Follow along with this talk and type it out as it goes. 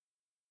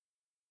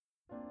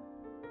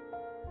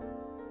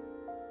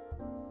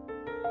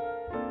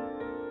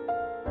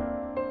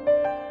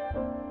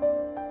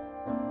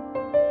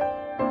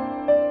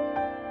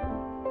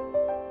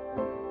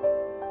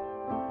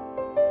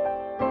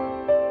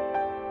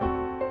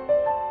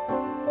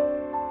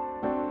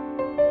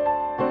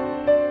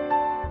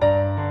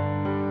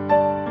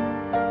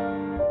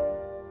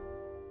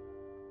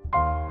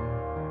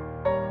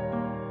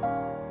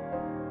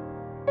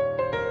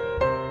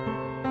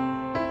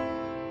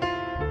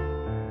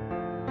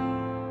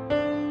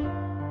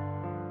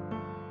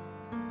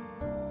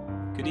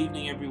Good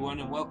evening, everyone,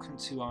 and welcome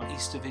to our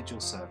Easter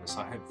Vigil service.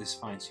 I hope this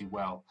finds you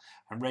well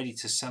and ready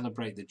to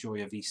celebrate the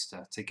joy of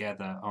Easter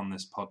together on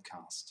this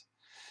podcast.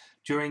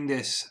 During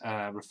this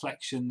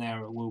reflection,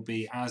 there will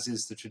be, as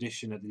is the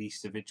tradition at the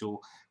Easter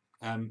Vigil,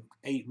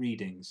 8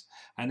 readings.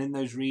 And in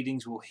those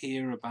readings, we'll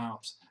hear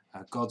about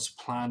God's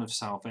plan of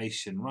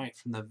salvation right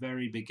from the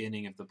very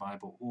beginning of the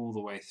Bible all the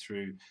way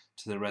through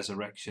to the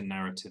resurrection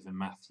narrative in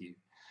Matthew.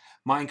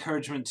 My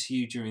encouragement to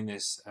you during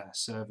this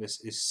service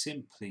is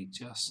simply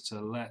just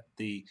to let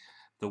the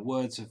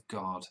words of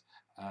God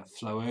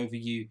flow over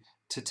you,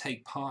 to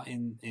take part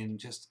in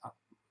just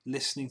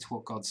listening to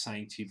what God's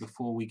saying to you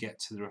before we get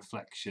to the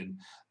reflection,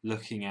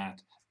 looking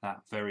at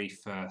that very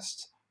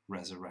first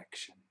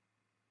resurrection.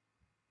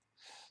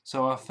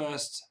 So our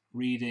first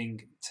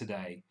reading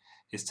today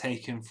is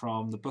taken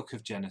from the book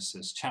of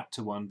Genesis,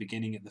 chapter 1,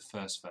 beginning at the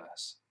first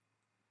verse.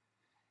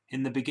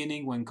 In the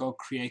beginning, when God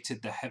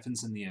created the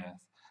heavens and the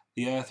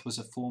earth was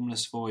a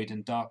formless void,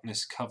 and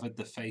darkness covered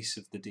the face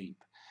of the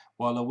deep,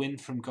 while a wind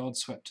from God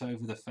swept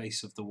over the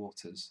face of the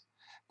waters.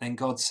 Then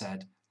God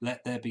said,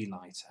 "Let there be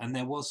light," and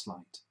there was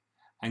light.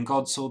 And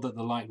God saw that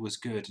the light was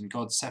good, and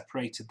God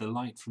separated the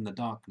light from the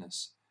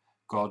darkness.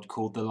 God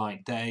called the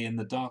light day, and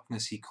the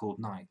darkness he called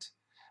night.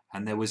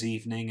 And there was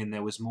evening, and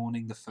there was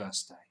morning the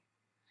first day.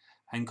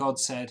 And God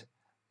said,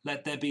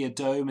 "Let there be a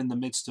dome in the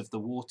midst of the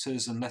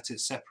waters, and let it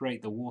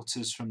separate the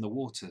waters from the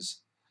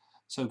waters."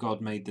 So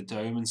God made the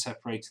dome and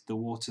separated the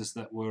waters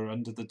that were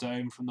under the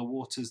dome from the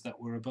waters that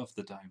were above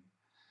the dome.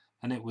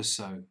 And it was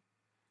so.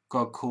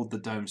 God called the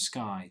dome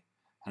sky,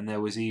 and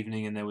there was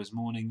evening and there was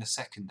morning the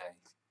second day.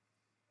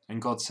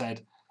 And God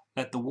said,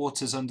 "Let the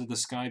waters under the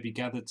sky be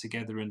gathered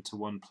together into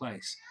one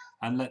place,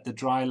 and let the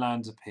dry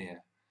land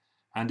appear."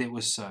 And it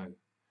was so.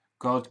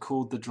 God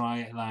called the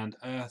dry land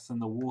earth,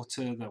 and the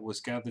water that was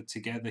gathered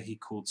together he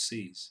called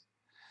seas.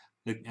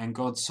 And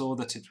God saw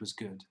that it was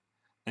good.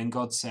 Then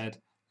God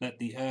said, "Let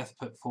the earth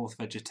put forth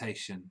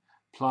vegetation,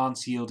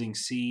 plants yielding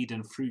seed,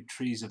 and fruit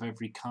trees of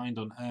every kind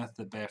on earth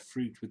that bear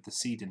fruit with the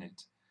seed in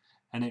it."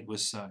 And it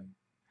was so.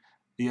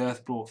 The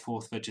earth brought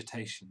forth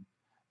vegetation,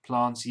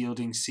 plants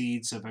yielding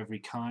seeds of every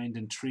kind,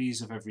 and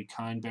trees of every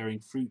kind bearing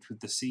fruit with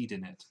the seed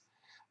in it.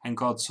 And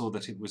God saw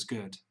that it was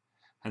good.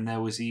 And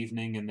there was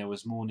evening and there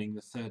was morning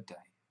the third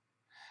day.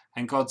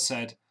 And God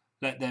said,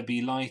 "Let there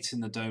be light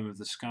in the dome of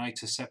the sky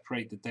to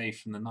separate the day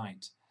from the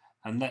night,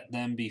 and let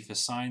them be for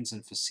signs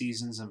and for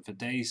seasons and for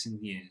days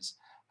and years,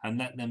 and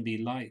let them be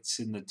lights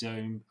in the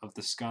dome of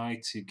the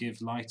sky to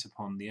give light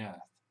upon the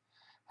earth."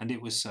 And it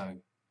was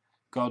so.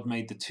 God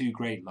made the 2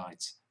 great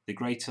lights, the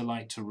greater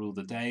light to rule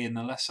the day, and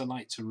the lesser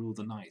light to rule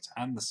the night,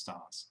 and the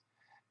stars.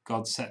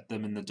 God set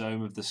them in the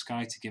dome of the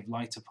sky to give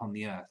light upon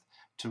the earth,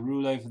 to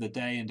rule over the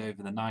day and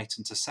over the night,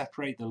 and to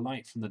separate the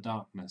light from the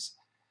darkness.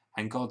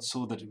 And God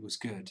saw that it was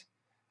good.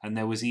 And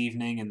there was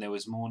evening and there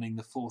was morning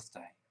the 4th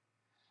day.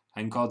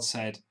 And God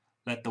said,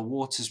 "Let the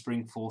waters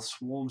bring forth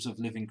swarms of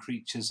living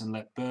creatures, and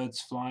let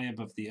birds fly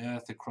above the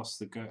earth across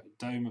the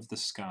dome of the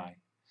sky."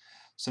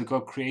 So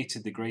God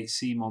created the great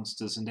sea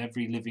monsters and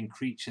every living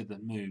creature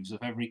that moves,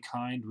 of every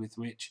kind with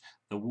which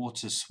the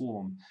waters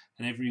swarm,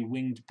 and every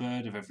winged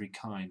bird of every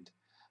kind.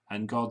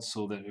 And God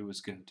saw that it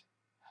was good.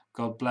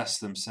 God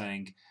blessed them,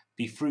 saying,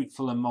 "Be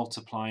fruitful and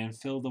multiply, and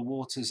fill the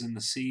waters and the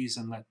seas,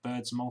 and let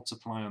birds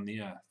multiply on the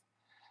earth."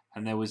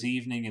 And there was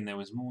evening and there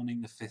was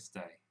morning the 5th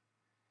day.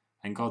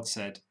 And God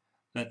said,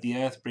 "Let the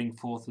earth bring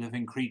forth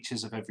living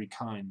creatures of every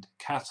kind,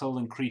 cattle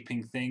and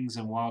creeping things,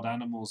 and wild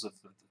animals of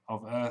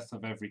earth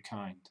of every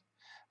kind."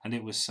 And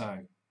it was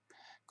so.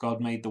 God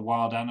made the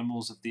wild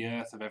animals of the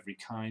earth of every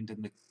kind,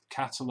 and the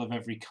cattle of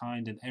every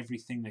kind, and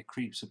everything that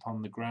creeps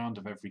upon the ground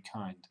of every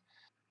kind.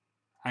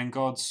 And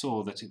God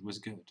saw that it was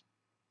good.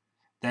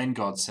 Then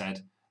God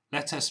said,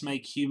 "Let us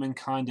make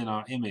humankind in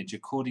our image,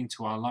 according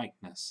to our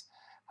likeness,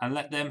 and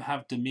let them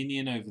have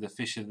dominion over the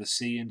fish of the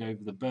sea, and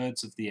over the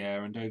birds of the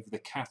air, and over the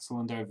cattle,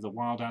 and over the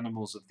wild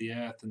animals of the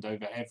earth, and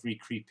over every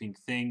creeping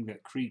thing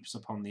that creeps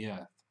upon the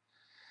earth."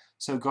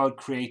 So God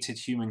created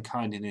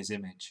humankind in his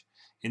image.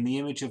 In the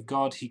image of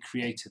God he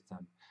created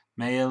them.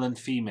 Male and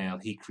female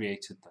he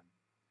created them.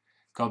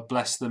 God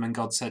blessed them, and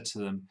God said to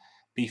them,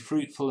 "Be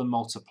fruitful and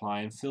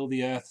multiply, and fill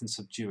the earth and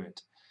subdue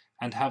it,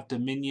 and have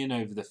dominion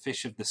over the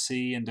fish of the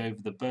sea, and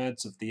over the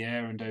birds of the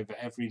air, and over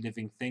every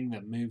living thing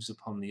that moves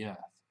upon the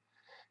earth."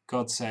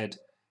 God said,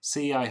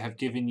 "See, I have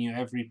given you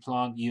every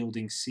plant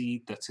yielding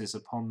seed that is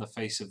upon the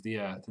face of the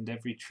earth, and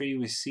every tree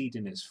with seed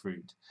in its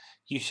fruit.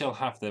 You shall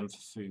have them for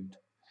food.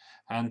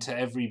 And to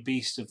every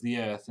beast of the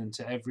earth, and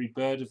to every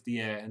bird of the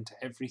air, and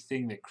to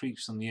everything that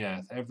creeps on the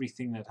earth,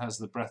 everything that has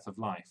the breath of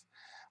life,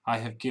 I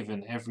have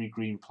given every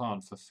green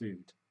plant for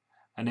food."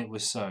 And it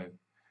was so.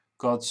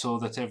 God saw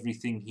that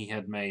everything he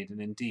had made,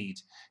 and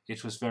indeed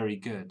it was very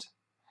good.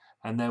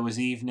 And there was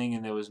evening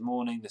and there was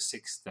morning the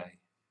 6th day.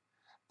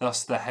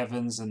 Thus the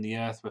heavens and the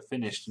earth were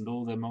finished, and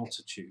all their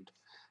multitude.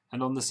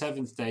 And on the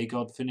 7th day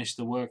God finished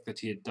the work that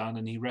he had done,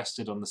 and he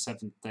rested on the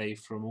 7th day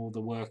from all the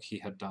work he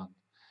had done.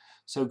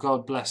 So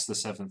God blessed the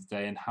 7th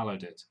day and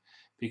hallowed it,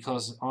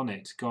 because on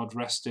it God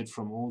rested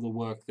from all the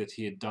work that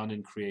he had done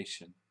in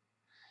creation.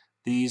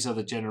 These are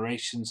the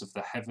generations of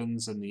the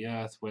heavens and the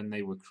earth when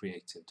they were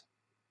created.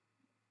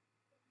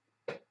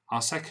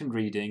 Our second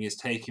reading is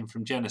taken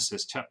from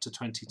Genesis chapter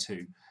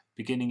 22,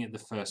 beginning at the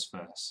first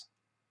verse.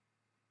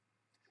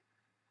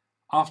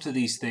 After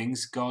these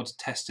things, God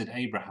tested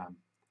Abraham.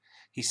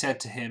 He said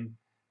to him,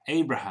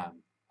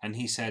 "Abraham," and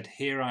he said,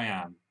 "Here I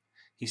am."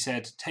 He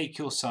said, "Take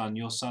your son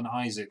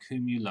Isaac,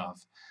 whom you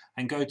love,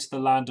 and go to the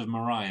land of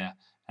Moriah,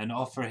 and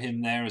offer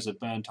him there as a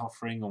burnt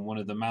offering on one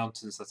of the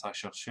mountains that I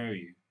shall show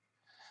you."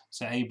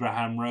 So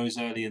Abraham rose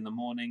early in the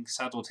morning,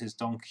 saddled his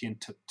donkey,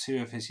 and took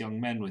 2 of his young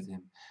men with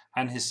him,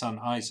 and his son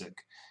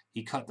Isaac.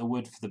 He cut the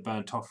wood for the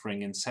burnt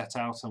offering, and set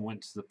out and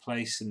went to the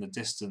place in the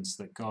distance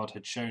that God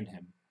had shown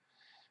him.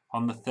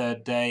 On the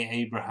 3rd day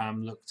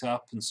Abraham looked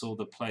up and saw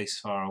the place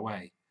far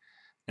away.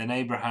 Then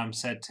Abraham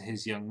said to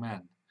his young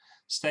men,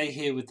 "Stay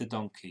here with the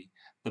donkey.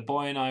 The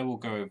boy and I will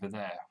go over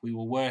there. We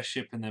will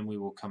worship, and then we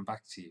will come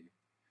back to you."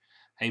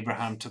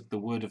 Abraham took the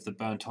wood of the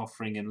burnt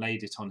offering and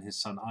laid it on his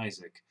son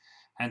Isaac,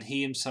 and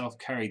he himself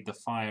carried the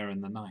fire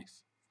and the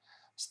knife.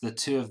 So the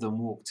 2 of them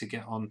walked to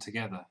get on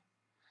together.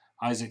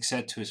 Isaac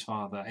said to his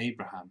father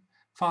Abraham,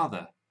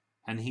 "Father,"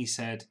 and he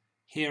said,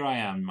 "Here I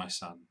am, my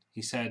son."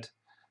 He said,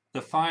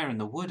 "The fire and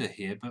the wood are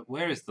here, but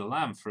where is the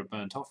lamb for a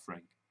burnt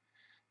offering?"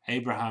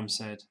 Abraham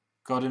said,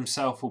 "God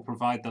himself will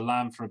provide the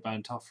lamb for a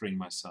burnt offering,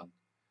 my son."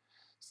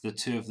 So the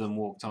 2 of them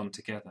walked on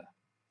together.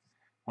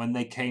 When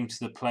they came to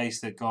the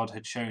place that God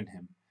had shown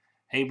him,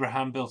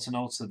 Abraham built an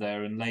altar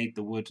there and laid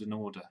the wood in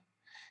order.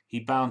 He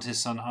bound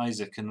his son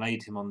Isaac and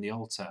laid him on the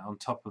altar, on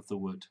top of the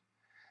wood.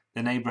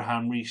 Then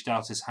Abraham reached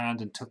out his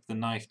hand and took the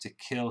knife to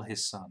kill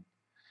his son.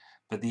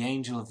 But the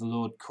angel of the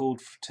Lord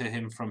called to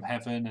him from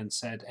heaven and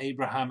said,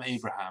 "Abraham,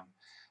 Abraham."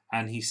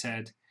 And he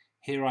said,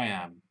 "Here I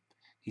am."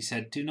 He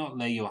said, "Do not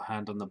lay your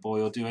hand on the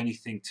boy or do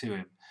anything to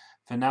him,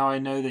 for now I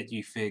know that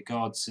you fear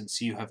God,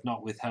 since you have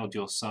not withheld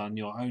your son,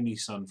 your only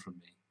son, from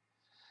me."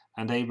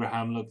 And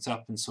Abraham looked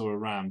up and saw a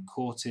ram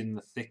caught in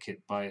the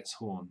thicket by its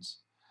horns.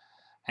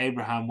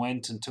 Abraham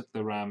went and took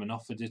the ram and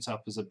offered it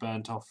up as a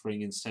burnt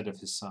offering instead of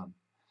his son.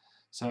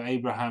 So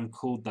Abraham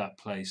called that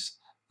place,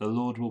 "The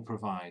Lord will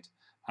provide,"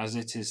 as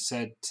it is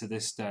said to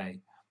this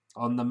day,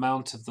 "On the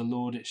mount of the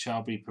Lord it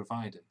shall be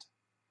provided."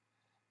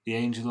 The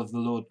angel of the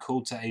Lord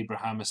called to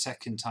Abraham a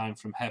second time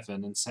from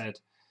heaven and said,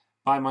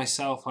 "By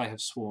myself I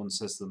have sworn,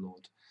 says the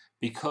Lord,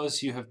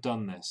 because you have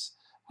done this,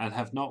 and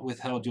have not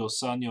withheld your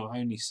son, your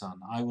only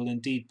son, I will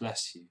indeed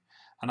bless you,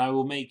 and I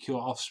will make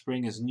your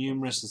offspring as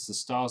numerous as the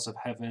stars of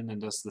heaven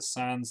and as the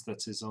sands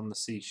that is on the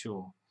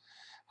seashore.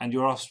 And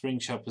your offspring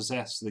shall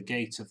possess the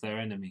gate of their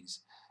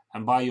enemies,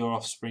 and by your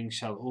offspring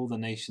shall all the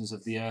nations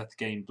of the earth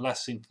gain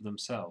blessing for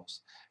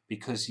themselves,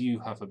 because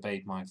you have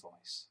obeyed my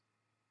voice."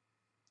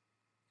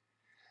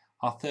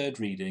 Our third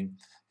reading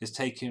is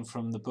taken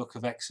from the book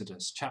of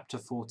Exodus, chapter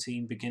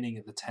 14, beginning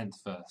at the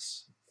 10th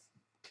verse.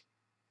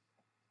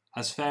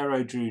 As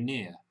Pharaoh drew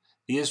near,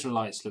 the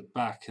Israelites looked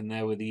back, and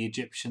there were the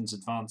Egyptians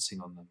advancing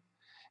on them.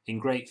 In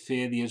great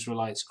fear the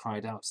Israelites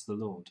cried out to the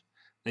Lord.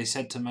 They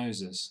said to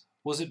Moses,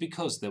 "Was it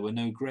because there were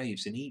no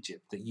graves in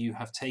Egypt that you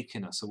have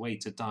taken us away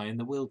to die in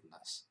the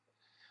wilderness?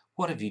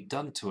 What have you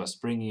done to us,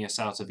 bringing us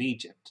out of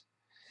Egypt?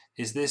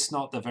 Is this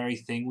not the very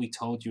thing we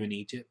told you in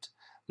Egypt?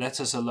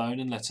 Let us alone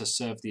and let us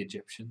serve the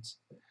Egyptians.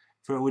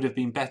 For it would have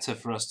been better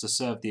for us to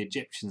serve the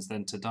Egyptians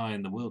than to die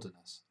in the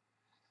wilderness."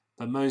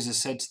 But Moses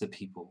said to the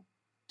people,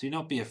 "Do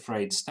not be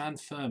afraid,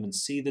 stand firm and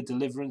see the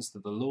deliverance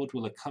that the Lord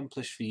will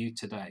accomplish for you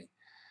today.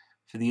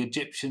 For the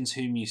Egyptians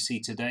whom you see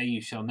today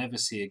you shall never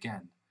see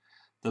again.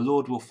 The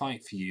Lord will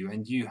fight for you,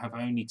 and you have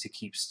only to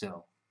keep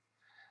still."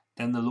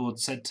 Then the Lord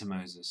said to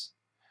Moses,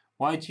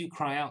 "Why do you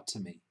cry out to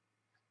me?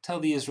 Tell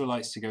the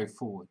Israelites to go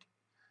forward.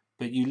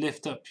 But you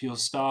lift up your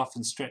staff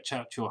and stretch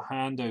out your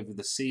hand over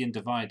the sea and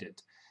divide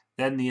it.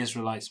 Then the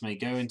Israelites may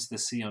go into the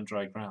sea on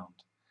dry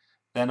ground.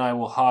 Then I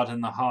will harden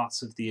the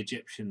hearts of the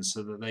Egyptians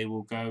so that they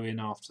will go in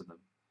after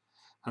them.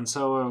 And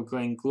so I will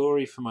gain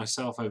glory for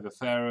myself over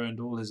Pharaoh and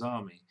all his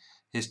army,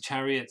 his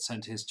chariots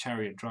and his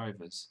chariot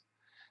drivers.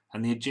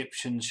 And the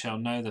Egyptians shall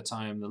know that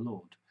I am the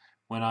Lord,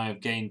 when I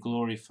have gained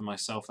glory for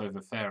myself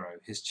over Pharaoh,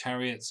 his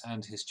chariots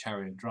and his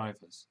chariot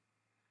drivers."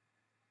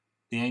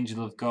 The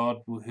angel of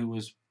God, who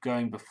was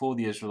going before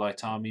the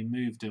Israelite army,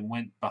 moved and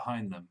went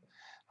behind them,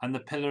 and the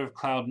pillar of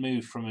cloud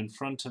moved from in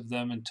front of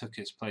them and took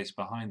its place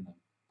behind them.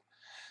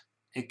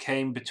 It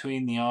came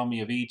between the army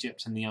of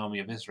Egypt and the army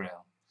of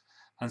Israel.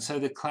 And so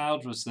the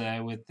cloud was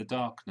there with the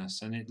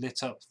darkness, and it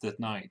lit up the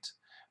night.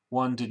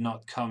 One did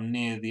not come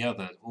near the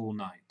other all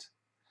night.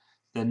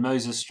 Then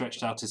Moses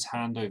stretched out his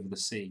hand over the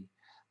sea.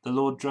 The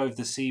Lord drove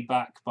the sea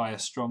back by a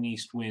strong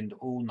east wind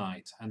all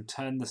night, and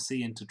turned the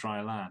sea into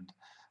dry land,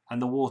 and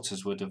the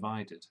waters were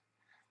divided.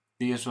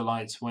 The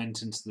Israelites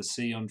went into the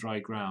sea on dry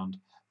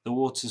ground, the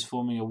waters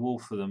forming a wall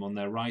for them on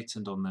their right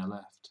and on their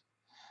left.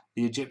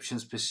 The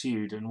Egyptians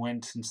pursued and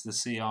went into the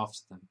sea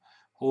after them,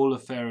 all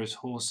of Pharaoh's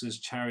horses,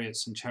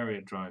 chariots, and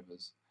chariot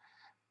drivers.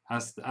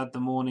 As at the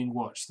morning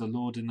watch, the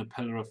Lord in the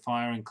pillar of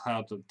fire and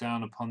cloud looked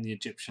down upon the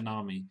Egyptian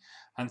army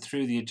and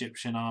threw the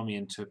Egyptian army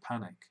into a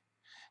panic.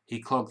 He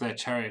clogged their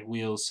chariot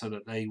wheels so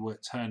that they were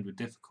turned with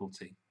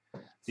difficulty.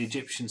 The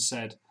Egyptians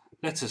said,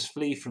 "Let us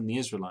flee from the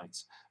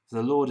Israelites, for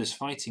the Lord is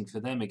fighting for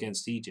them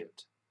against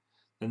Egypt."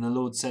 Then the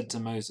Lord said to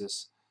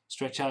Moses,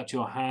 "Stretch out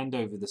your hand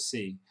over the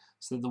sea,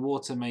 so that the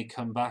water may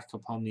come back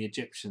upon the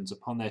Egyptians,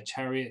 upon their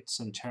chariots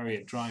and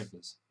chariot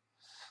drivers."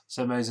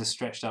 So Moses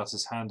stretched out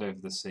his hand over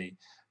the sea,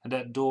 and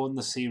at dawn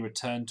the sea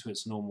returned to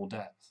its normal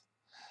depth.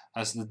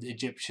 As the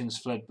Egyptians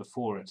fled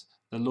before it,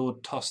 the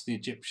Lord tossed the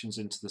Egyptians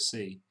into the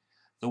sea.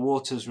 The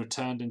waters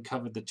returned and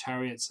covered the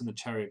chariots and the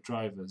chariot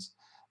drivers,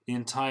 the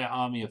entire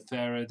army of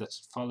Pharaoh that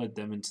had followed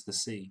them into the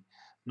sea.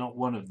 Not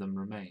one of them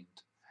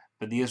remained.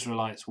 But the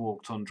Israelites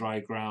walked on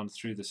dry ground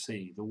through the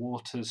sea, the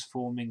waters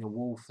forming a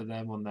wall for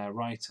them on their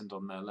right and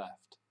on their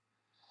left.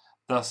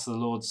 Thus the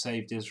Lord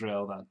saved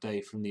Israel that day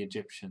from the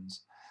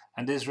Egyptians,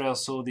 and Israel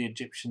saw the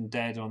Egyptian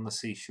dead on the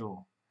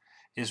seashore.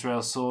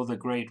 Israel saw the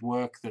great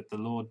work that the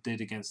Lord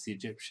did against the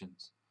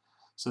Egyptians.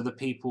 So the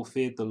people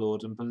feared the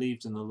Lord and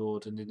believed in the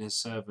Lord and in his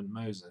servant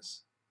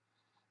Moses.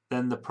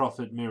 Then the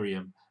prophet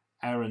Miriam,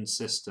 Aaron's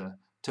sister,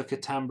 took a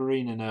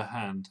tambourine in her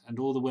hand, and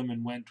all the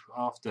women went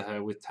after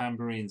her with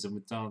tambourines and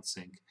with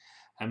dancing.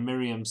 And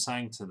Miriam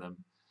sang to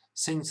them,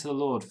 "Sing to the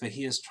Lord, for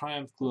he has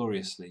triumphed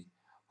gloriously.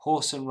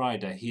 Horse and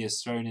rider he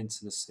has thrown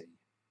into the sea."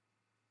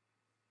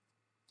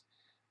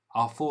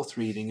 Our fourth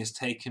reading is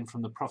taken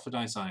from the prophet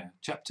Isaiah,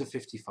 chapter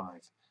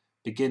 55,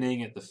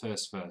 beginning at the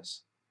first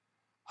verse.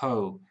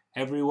 "Ho,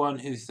 everyone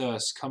who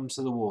thirsts, come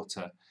to the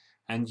water,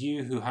 and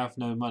you who have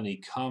no money,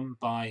 come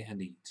buy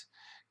and eat.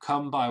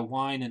 Come buy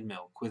wine and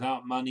milk,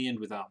 without money and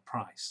without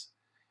price.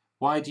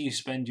 Why do you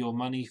spend your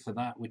money for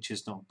that which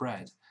is not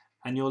bread,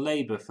 and your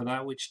labor for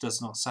that which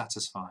does not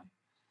satisfy?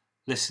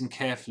 Listen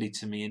carefully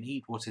to me and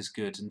eat what is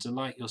good, and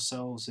delight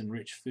yourselves in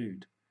rich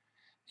food.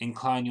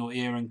 Incline your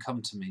ear and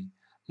come to me.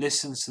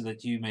 Listen so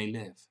that you may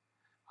live.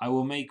 I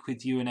will make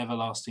with you an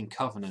everlasting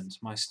covenant,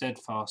 my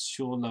steadfast,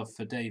 sure love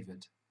for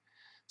David.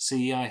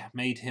 See, I have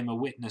made him a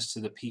witness to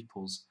the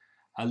peoples,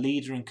 a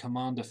leader and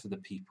commander for the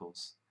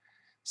peoples.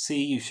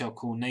 See, you shall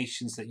call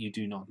nations that you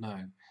do not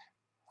know,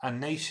 and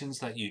nations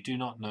that you do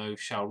not know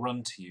shall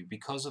run to you,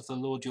 because of the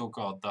Lord your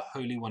God, the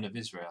Holy One of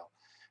Israel,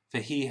 for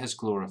he has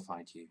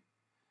glorified you.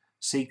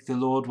 Seek the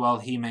Lord while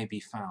he may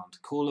be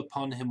found, call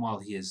upon him while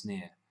he is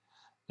near.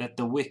 Let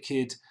the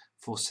wicked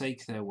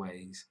forsake their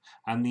ways,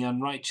 and the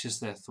unrighteous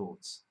their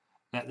thoughts.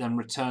 Let them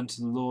return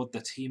to the Lord,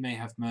 that he may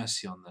have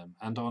mercy on them,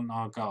 and on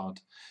our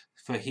God,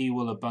 for he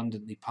will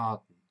abundantly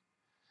pardon.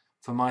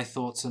 For my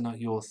thoughts are not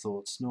your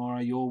thoughts, nor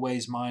are your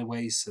ways my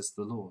ways, says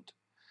the Lord.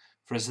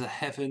 For as the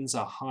heavens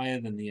are higher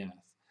than the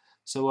earth,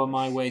 so are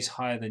my ways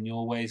higher than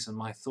your ways, and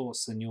my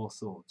thoughts than your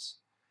thoughts.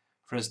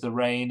 For as the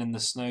rain and the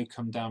snow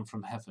come down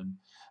from heaven,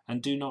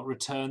 and do not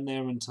return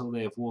there until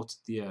they have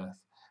watered the earth,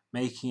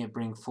 making it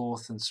bring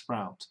forth and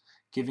sprout,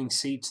 giving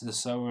seed to the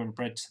sower and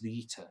bread to the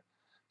eater,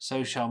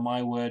 so shall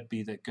my word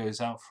be that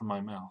goes out from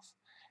my mouth.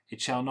 It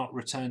shall not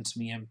return to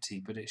me empty,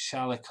 but it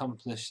shall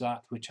accomplish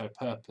that which I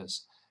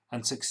purpose,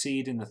 and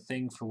succeed in the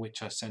thing for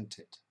which I sent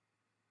it."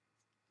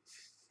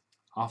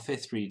 Our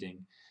fifth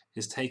reading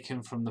is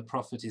taken from the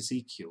prophet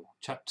Ezekiel,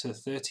 chapter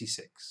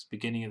 36,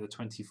 beginning at the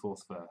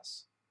 24th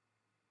verse.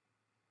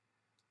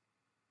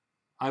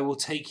 "I will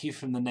take you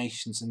from the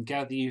nations and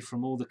gather you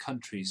from all the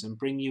countries and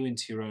bring you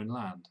into your own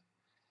land.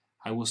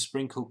 I will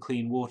sprinkle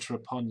clean water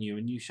upon you,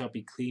 and you shall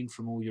be clean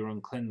from all your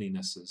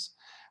uncleanlinesses,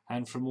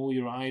 and from all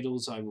your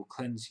idols I will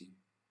cleanse you.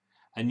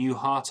 A new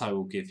heart I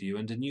will give you,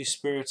 and a new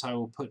spirit I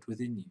will put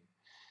within you.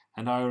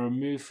 And I will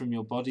remove from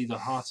your body the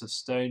heart of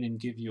stone and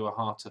give you a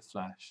heart of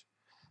flesh.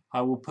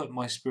 I will put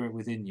my spirit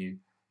within you,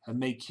 and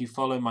make you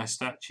follow my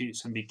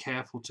statutes and be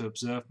careful to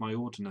observe my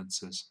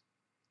ordinances.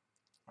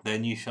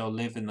 Then you shall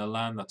live in the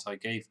land that I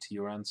gave to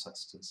your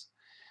ancestors,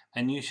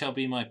 and you shall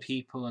be my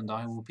people, and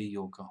I will be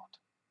your God."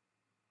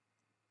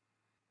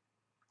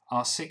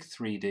 Our sixth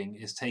reading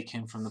is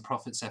taken from the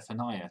prophet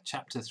Zephaniah,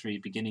 chapter 3,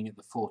 beginning at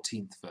the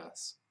 14th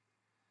verse.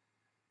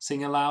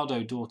 "Sing aloud,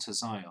 O daughter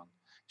Zion.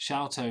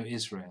 Shout, O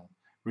Israel.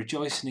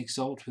 Rejoice and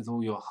exult with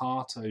all your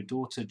heart, O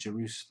daughter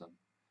Jerusalem.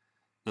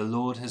 The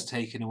Lord has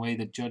taken away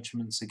the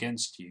judgments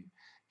against you.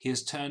 He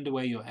has turned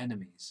away your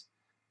enemies.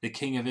 The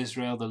King of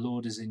Israel, the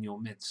Lord, is in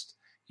your midst.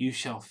 You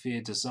shall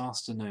fear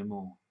disaster no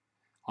more.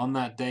 On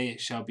that day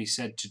it shall be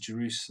said to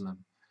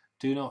Jerusalem,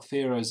 Do not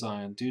fear, O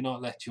Zion, do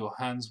not let your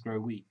hands grow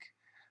weak.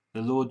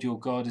 The Lord your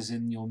God is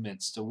in your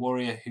midst, a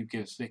warrior who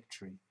gives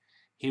victory.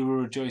 He will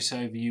rejoice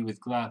over you with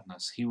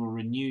gladness. He will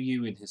renew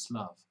you in his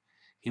love.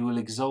 He will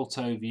exult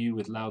over you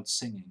with loud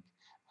singing,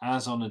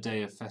 as on a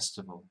day of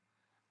festival.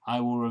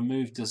 I will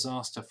remove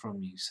disaster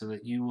from you, so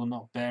that you will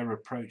not bear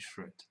reproach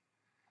for it.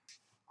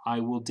 I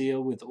will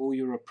deal with all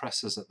your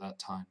oppressors at that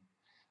time.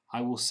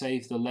 I will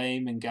save the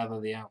lame and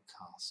gather the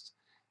outcast,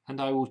 and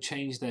I will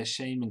change their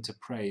shame into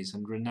praise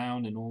and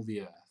renown in all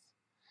the earth.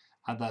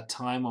 At that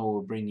time I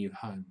will bring you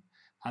home.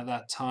 At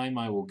that time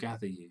I will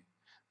gather you,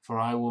 for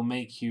I will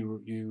make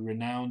you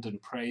renowned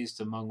and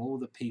praised among all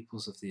the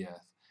peoples of the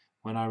earth,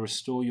 when I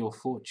restore your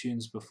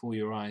fortunes before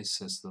your eyes,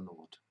 says the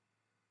Lord.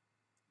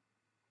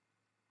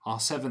 Our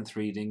seventh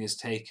reading is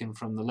taken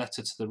from the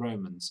letter to the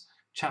Romans,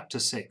 chapter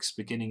 6,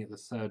 beginning at the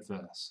 3rd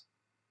verse.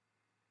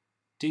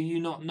 Do you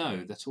not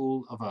know that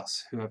all of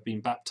us who have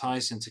been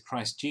baptized into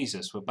Christ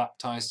Jesus were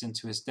baptized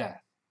into his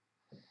death?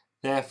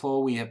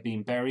 Therefore we have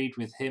been buried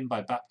with him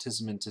by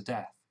baptism into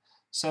death,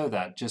 so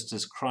that, just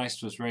as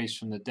Christ was raised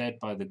from the dead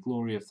by the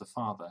glory of the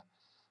Father,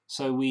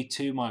 so we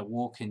too might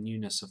walk in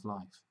newness of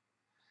life.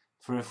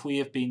 For if we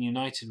have been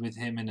united with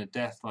him in a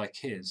death like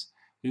his,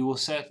 we will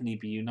certainly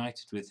be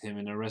united with him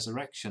in a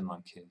resurrection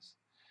like his.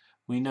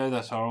 We know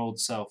that our old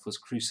self was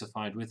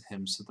crucified with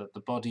him so that the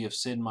body of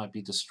sin might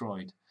be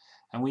destroyed,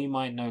 and we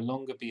might no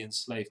longer be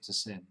enslaved to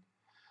sin.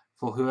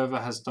 For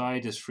whoever has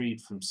died is freed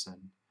from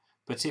sin.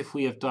 But if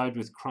we have died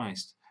with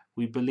Christ,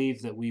 we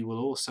believe that we will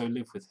also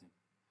live with him.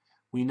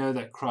 We know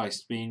that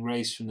Christ, being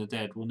raised from the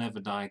dead, will never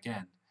die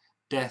again.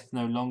 Death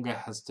no longer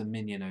has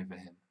dominion over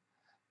him.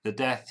 The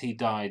death he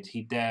died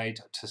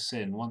to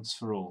sin once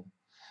for all.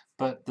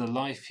 But the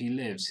life he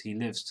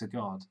lives to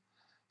God.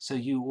 So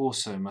you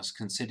also must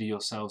consider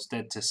yourselves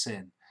dead to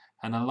sin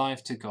and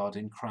alive to God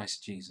in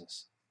Christ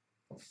Jesus.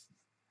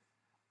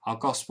 Our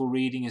Gospel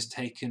reading is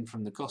taken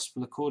from the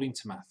Gospel according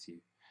to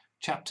Matthew,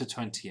 chapter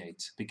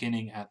 28,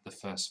 beginning at the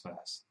 1st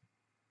verse.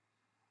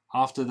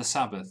 After the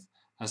Sabbath,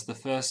 as the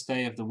first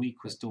day of the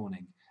week was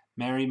dawning,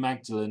 Mary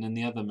Magdalene and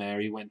the other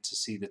Mary went to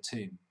see the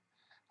tomb.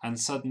 And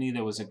suddenly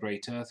there was a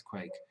great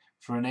earthquake,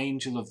 for an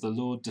angel of the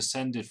Lord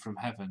descended from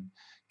heaven,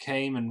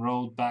 came and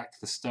rolled back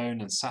the stone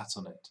and sat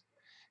on it.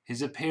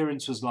 His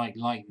appearance was like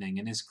lightning,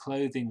 and his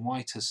clothing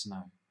white as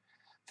snow.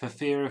 For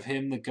fear of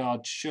him the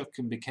guards shook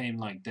and became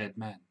like dead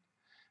men.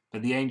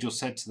 But the angel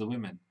said to the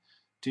women,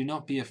 "Do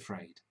not be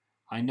afraid.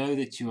 I know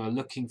that you are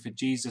looking for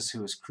Jesus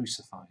who was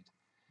crucified.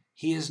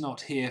 He is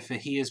not here, for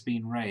he has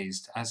been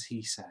raised, as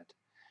he said.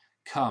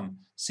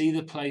 Come, see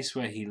the place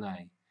where he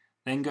lay.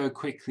 Then go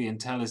quickly and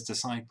tell his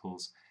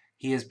disciples,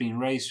 he has been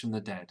raised from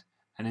the dead,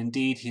 and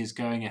indeed he is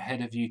going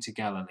ahead of you to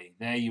Galilee.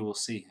 There you will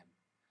see him.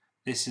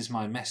 This is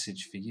my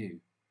message for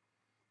you."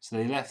 So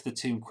they left the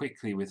tomb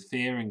quickly with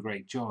fear and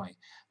great joy,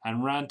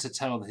 and ran to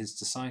tell his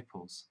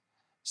disciples.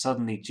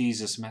 Suddenly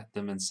Jesus met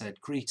them and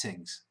said,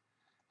 "Greetings."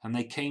 And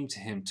they came to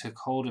him, took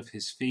hold of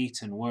his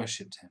feet and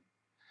worshipped him.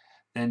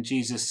 Then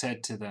Jesus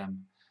said to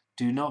them,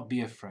 "Do not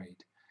be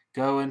afraid.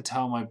 Go and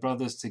tell my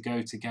brothers to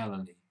go to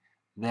Galilee.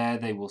 There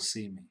they will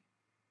see me."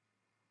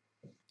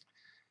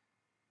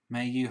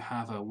 May you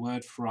have a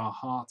word for our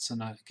hearts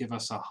and give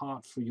us a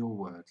heart for your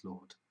word,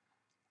 Lord.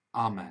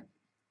 Amen.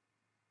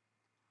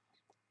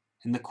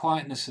 In the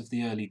quietness of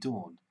the early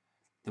dawn,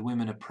 the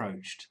women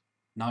approached.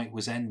 Night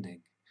was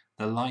ending.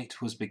 The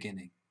light was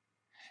beginning.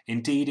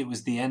 Indeed, it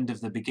was the end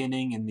of the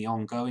beginning in the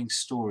ongoing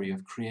story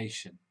of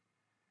creation.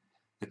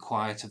 The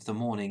quiet of the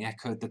morning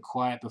echoed the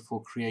quiet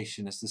before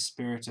creation as the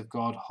Spirit of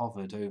God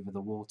hovered over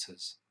the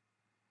waters.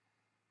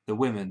 The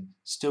women,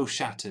 still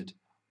shattered,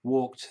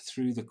 walked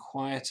through the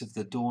quiet of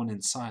the dawn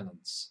in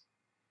silence.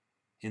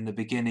 In the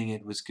beginning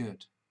it was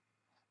good.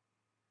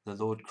 The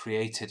Lord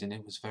created, and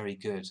it was very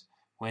good,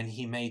 when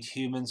he made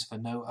humans for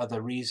no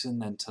other reason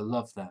than to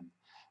love them,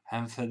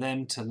 and for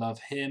them to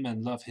love him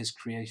and love his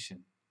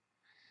creation.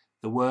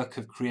 The work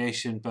of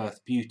creation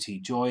birthed beauty,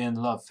 joy and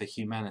love for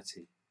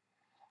humanity.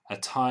 A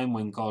time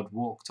when God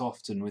walked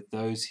often with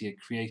those he had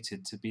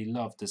created to be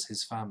loved as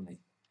his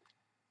family,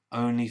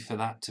 only for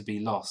that to be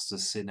lost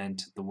as sin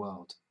entered the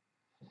world.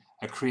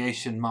 A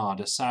creation marred,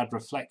 a sad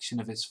reflection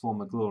of its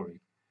former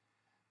glory.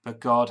 But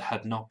God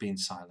had not been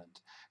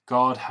silent.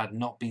 God had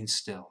not been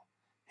still.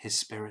 His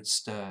Spirit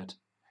stirred.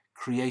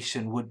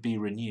 Creation would be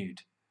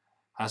renewed.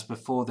 As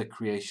before the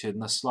creation,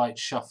 the slight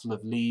shuffle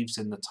of leaves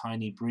in the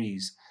tiny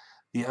breeze,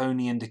 the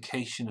only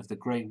indication of the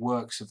great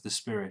works of the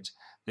Spirit,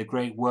 the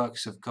great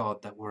works of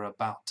God that were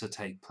about to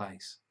take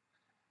place.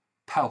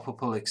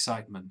 Palpable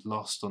excitement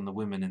lost on the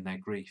women in their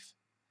grief.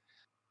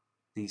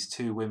 These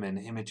two women,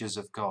 images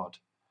of God,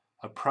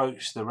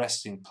 approached the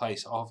resting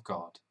place of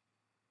God,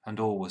 and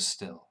all was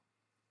still.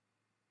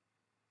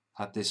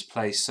 At this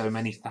place, so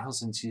many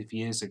thousands of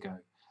years ago,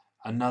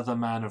 another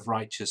man of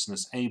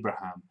righteousness,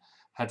 Abraham,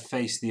 had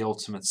faced the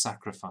ultimate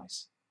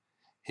sacrifice.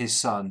 His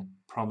son,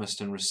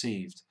 promised and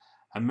received,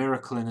 a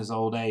miracle in his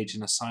old age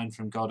and a sign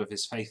from God of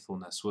his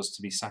faithfulness, was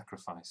to be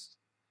sacrificed.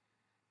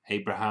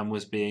 Abraham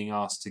was being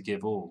asked to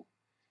give all.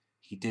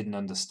 He didn't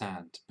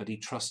understand, but he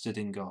trusted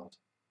in God.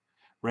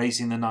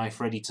 Raising the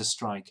knife ready to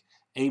strike,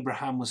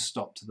 Abraham was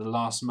stopped at the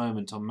last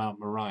moment on Mount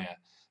Moriah,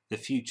 the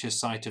future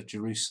site of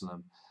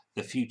Jerusalem,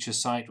 the future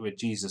site where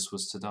Jesus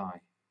was to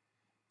die.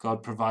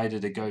 God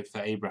provided a goat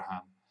for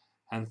Abraham,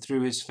 and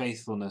through his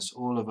faithfulness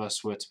all of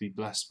us were to be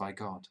blessed by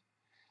God.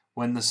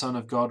 When the Son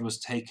of God was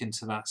taken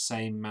to that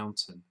same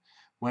mountain,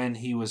 when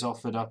he was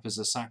offered up as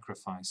a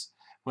sacrifice,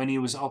 when he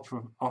was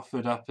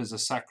offered up as a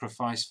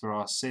sacrifice for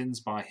our sins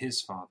by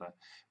his Father,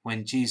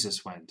 when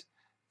Jesus went,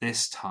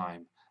 this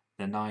time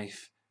the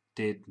knife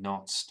did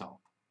not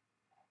stop.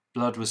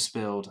 Blood was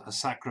spilled, a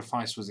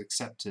sacrifice was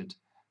accepted,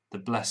 the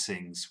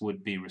blessings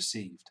would be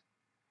received.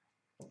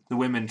 The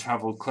women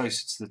travelled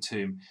closer to the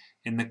tomb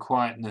in the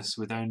quietness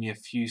with only a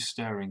few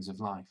stirrings of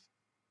life.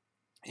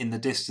 In the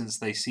distance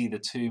they see the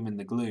tomb in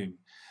the gloom,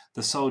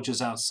 the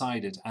soldiers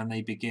outside it, and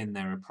they begin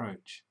their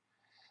approach.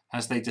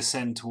 As they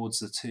descend towards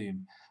the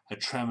tomb, a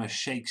tremor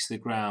shakes the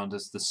ground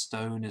as the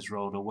stone is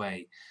rolled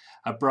away.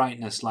 A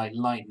brightness like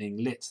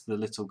lightning lit the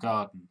little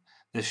garden,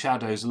 the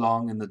shadows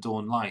long in the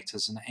dawn light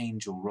as an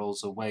angel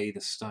rolls away the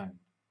stone.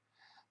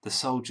 The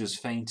soldiers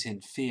faint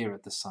in fear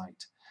at the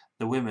sight.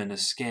 The women are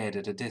scared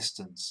at a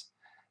distance.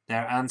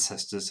 Their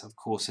ancestors, of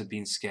course, had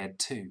been scared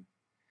too.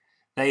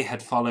 They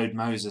had followed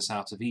Moses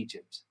out of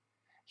Egypt.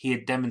 He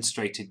had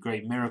demonstrated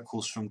great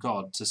miracles from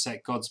God to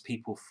set God's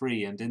people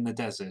free, and in the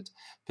desert,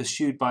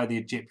 pursued by the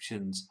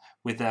Egyptians,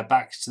 with their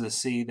backs to the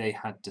sea, they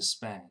had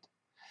despaired.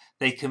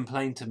 They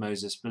complained to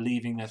Moses,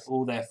 believing that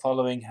all their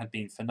following had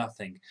been for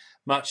nothing,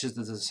 much as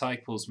the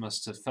disciples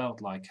must have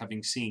felt like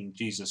having seen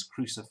Jesus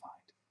crucified.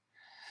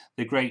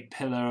 The great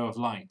pillar of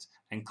light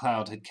and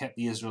cloud had kept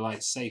the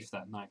Israelites safe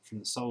that night from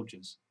the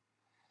soldiers.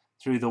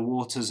 Through the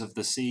waters of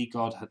the sea,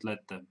 God had led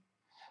them.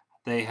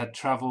 They had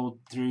travelled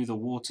through the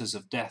waters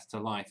of death to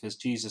life, as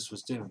Jesus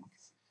was doing.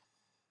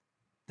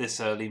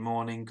 This early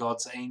morning,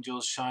 God's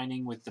angels,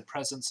 shining with the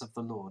presence of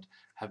the Lord,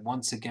 had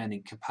once again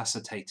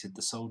incapacitated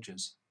the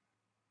soldiers.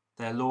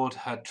 Their Lord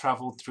had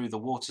travelled through the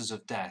waters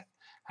of death,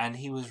 and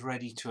he was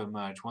ready to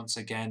emerge once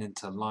again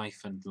into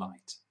life and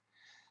light.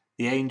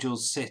 The angel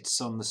sits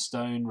on the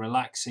stone,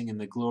 relaxing in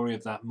the glory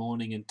of that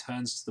morning, and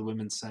turns to the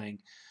women,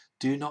 saying,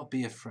 "Do not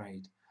be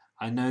afraid.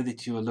 I know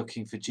that you are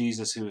looking for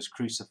Jesus who was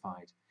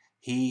crucified.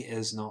 He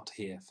is not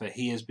here, for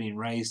he has been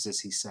raised as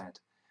he said.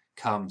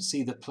 Come,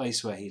 see the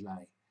place where he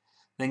lay.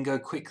 Then go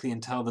quickly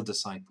and tell the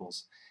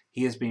disciples,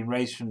 he has been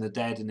raised from the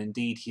dead, and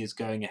indeed he is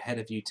going ahead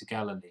of you to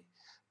Galilee.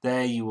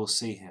 There you will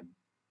see him.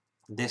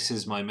 This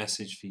is my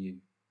message for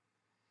you."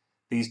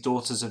 These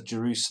daughters of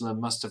Jerusalem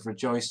must have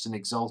rejoiced and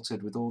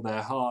exulted with all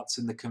their hearts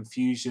in the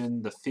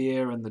confusion, the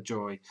fear, and the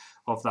joy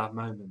of that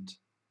moment.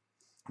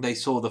 They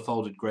saw the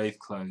folded grave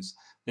clothes.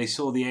 They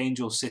saw the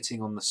angel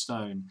sitting on the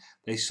stone.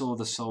 They saw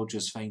the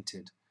soldiers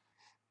fainted.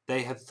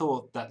 They had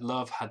thought that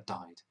love had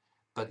died.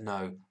 But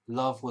no,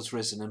 love was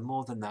risen, and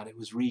more than that, it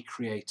was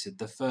recreated,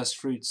 the first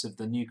fruits of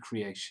the new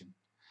creation.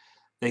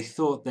 They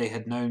thought they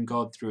had known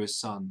God through his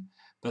Son,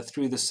 but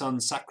through the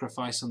Son's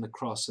sacrifice on the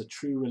cross, a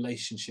true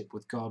relationship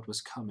with God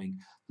was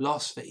coming,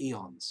 lost for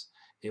eons.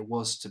 It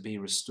was to be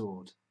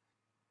restored.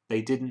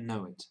 They didn't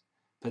know it,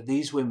 but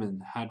these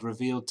women had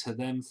revealed to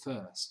them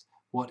first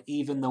what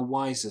even the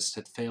wisest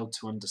had failed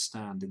to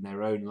understand in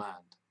their own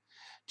land.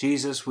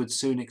 Jesus would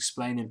soon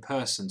explain in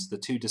person to the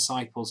two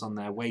disciples on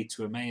their way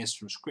to Emmaus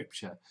from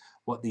Scripture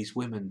what these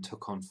women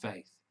took on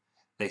faith.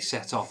 They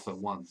set off at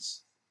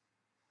once.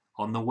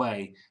 On the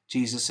way,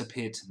 Jesus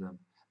appeared to them.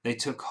 They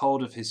took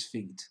hold of his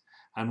feet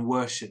and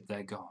worshipped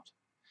their God.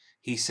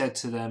 He said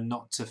to them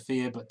not to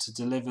fear, but to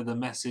deliver the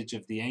message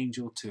of the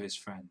angel to his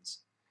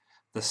friends.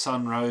 The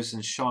sun rose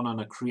and shone on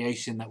a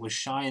creation that was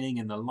shining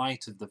in the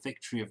light of the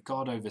victory of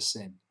God over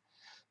sin.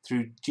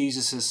 Through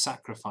Jesus'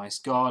 sacrifice,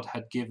 God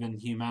had given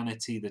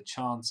humanity the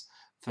chance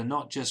for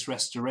not just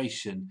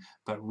restoration,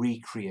 but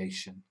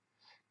recreation.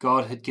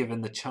 God had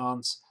given the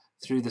chance,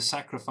 through the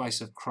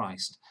sacrifice of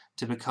Christ,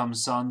 to become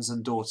sons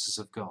and daughters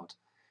of God,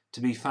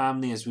 to be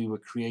family as we were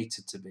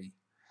created to be.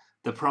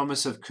 The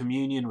promise of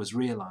communion was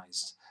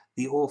realized.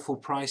 The awful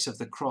price of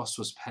the cross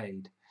was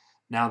paid.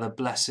 Now the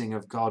blessing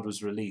of God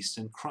was released,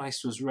 and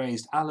Christ was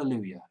raised.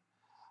 Alleluia!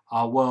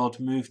 Our world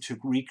moved to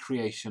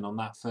recreation on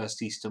that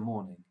first Easter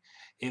morning.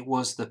 It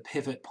was the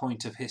pivot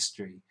point of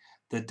history,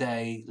 the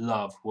day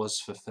love was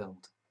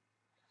fulfilled.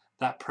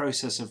 That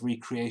process of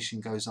recreation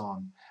goes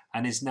on,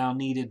 and is now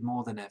needed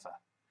more than ever.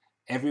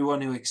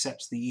 Everyone who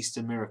accepts the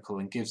Easter miracle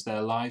and gives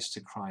their lives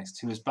to Christ,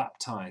 who is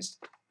baptized,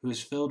 who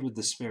is filled with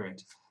the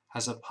Spirit,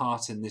 has a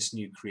part in this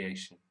new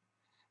creation.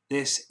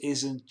 This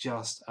isn't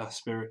just a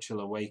spiritual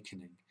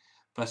awakening,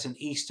 but an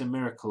Easter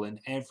miracle in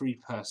every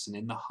person,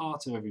 in the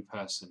heart of every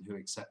person who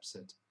accepts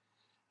it.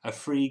 A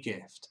free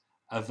gift,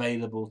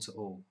 available to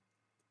all.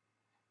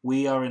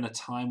 We are in a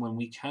time when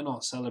we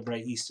cannot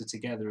celebrate Easter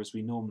together as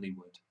we normally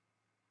would.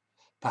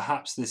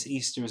 Perhaps this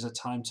Easter is a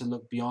time to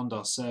look beyond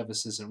our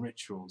services and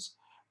rituals,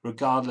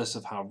 regardless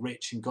of how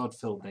rich and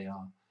God-filled they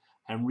are,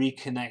 and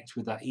reconnect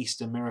with that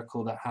Easter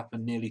miracle that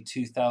happened nearly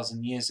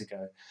 2,000 years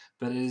ago,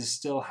 but it is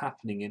still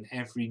happening in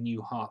every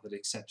new heart that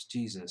accepts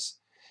Jesus,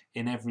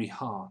 in every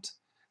heart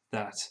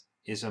that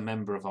is a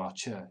member of our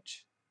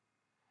church.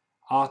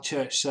 Our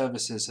church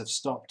services have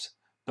stopped,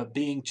 but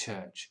being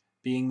church,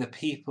 being the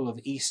people of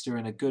Easter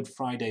in a Good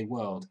Friday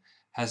world,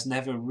 has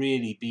never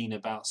really been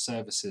about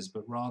services,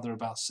 but rather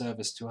about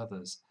service to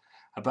others,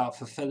 about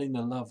fulfilling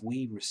the love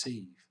we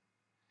receive.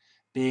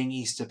 Being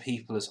Easter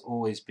people has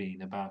always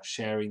been about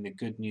sharing the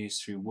good news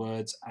through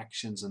words,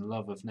 actions, and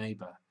love of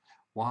neighbour.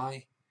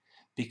 Why?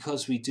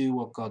 Because we do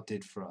what God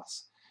did for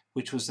us,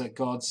 which was that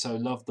God so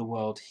loved the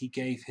world, he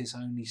gave his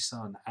only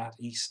Son at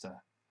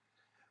Easter.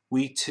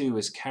 We too,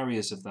 as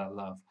carriers of that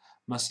love,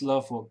 must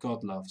love what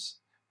God loves,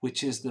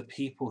 which is the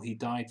people he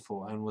died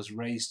for and was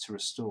raised to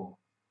restore.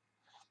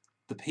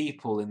 the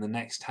people in the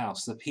next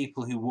house, the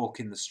people who walk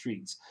in the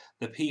streets,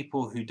 the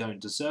people who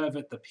don't deserve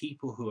it, the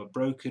people who are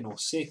broken or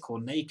sick or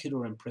naked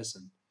or in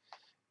prison.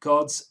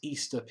 God's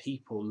Easter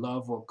people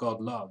love what God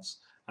loves,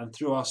 and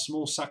through our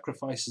small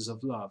sacrifices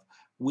of love,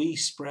 we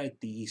spread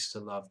the Easter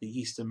love, the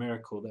Easter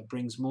miracle that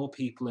brings more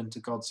people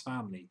into God's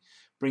family,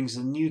 brings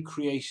a new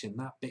creation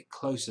that bit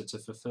closer to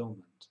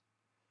fulfillment.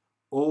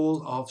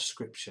 All of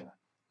Scripture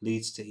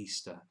leads to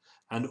Easter,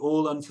 and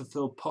all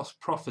unfulfilled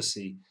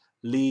prophecy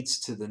leads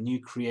to the new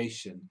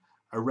creation,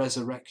 a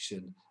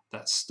resurrection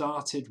that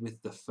started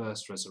with the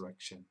first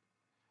resurrection.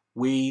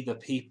 We, the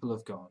people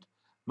of God,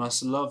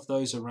 must love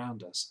those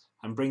around us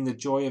and bring the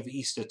joy of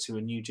Easter to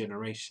a new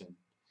generation.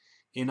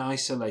 In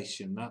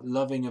isolation, that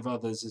loving of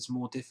others is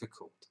more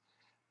difficult,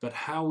 but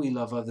how we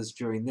love others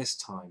during this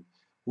time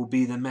will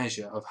be the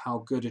measure of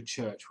how good a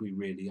church we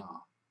really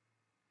are.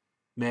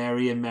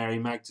 Mary and Mary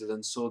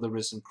Magdalene saw the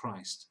risen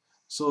Christ,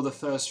 saw the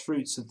first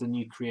fruits of the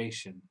new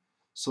creation,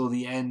 saw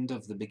the end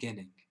of the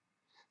beginning.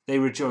 They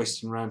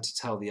rejoiced and ran to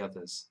tell the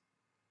others.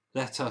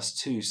 Let us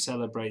too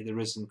celebrate the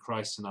risen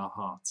Christ in our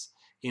hearts,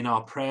 in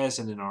our prayers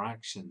and in our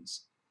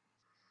actions.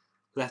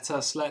 Let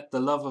us let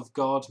the love of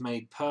God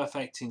made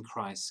perfect in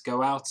Christ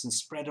go out and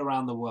spread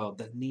around the world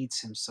that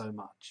needs him so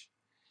much.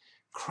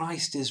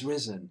 Christ is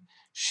risen.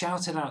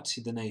 Shout it out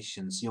to the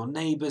nations, your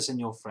neighbours and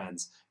your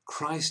friends.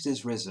 Christ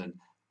is risen.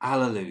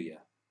 Alleluia.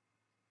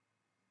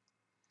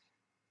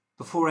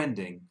 Before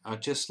ending,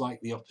 I'd just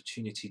like the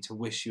opportunity to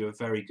wish you a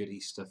very good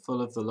Easter,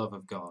 full of the love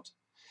of God,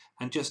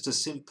 and just to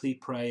simply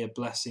pray a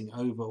blessing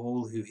over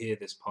all who hear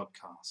this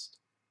podcast.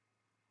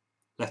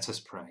 Let us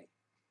pray.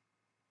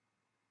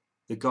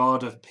 The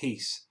God of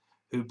peace,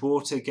 who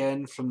brought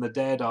again from the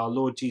dead our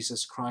Lord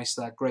Jesus Christ,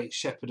 that great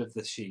shepherd of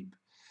the sheep,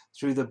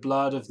 through the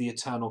blood of the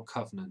eternal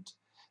covenant,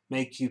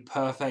 make you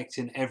perfect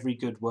in every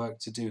good work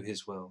to do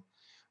his will,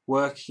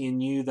 working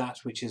in you that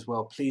which is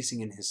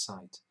well-pleasing in his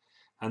sight,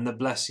 and the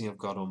blessing of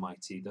God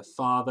Almighty, the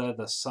Father,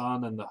 the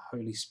Son, and the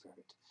Holy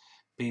Spirit,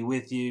 be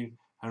with you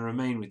and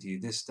remain with you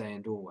this day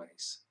and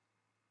always.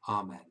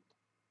 Amen.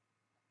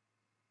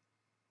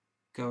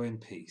 Go in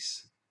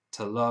peace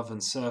to love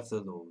and serve the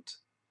Lord.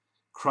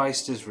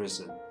 Christ is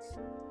risen.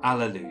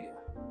 Alleluia.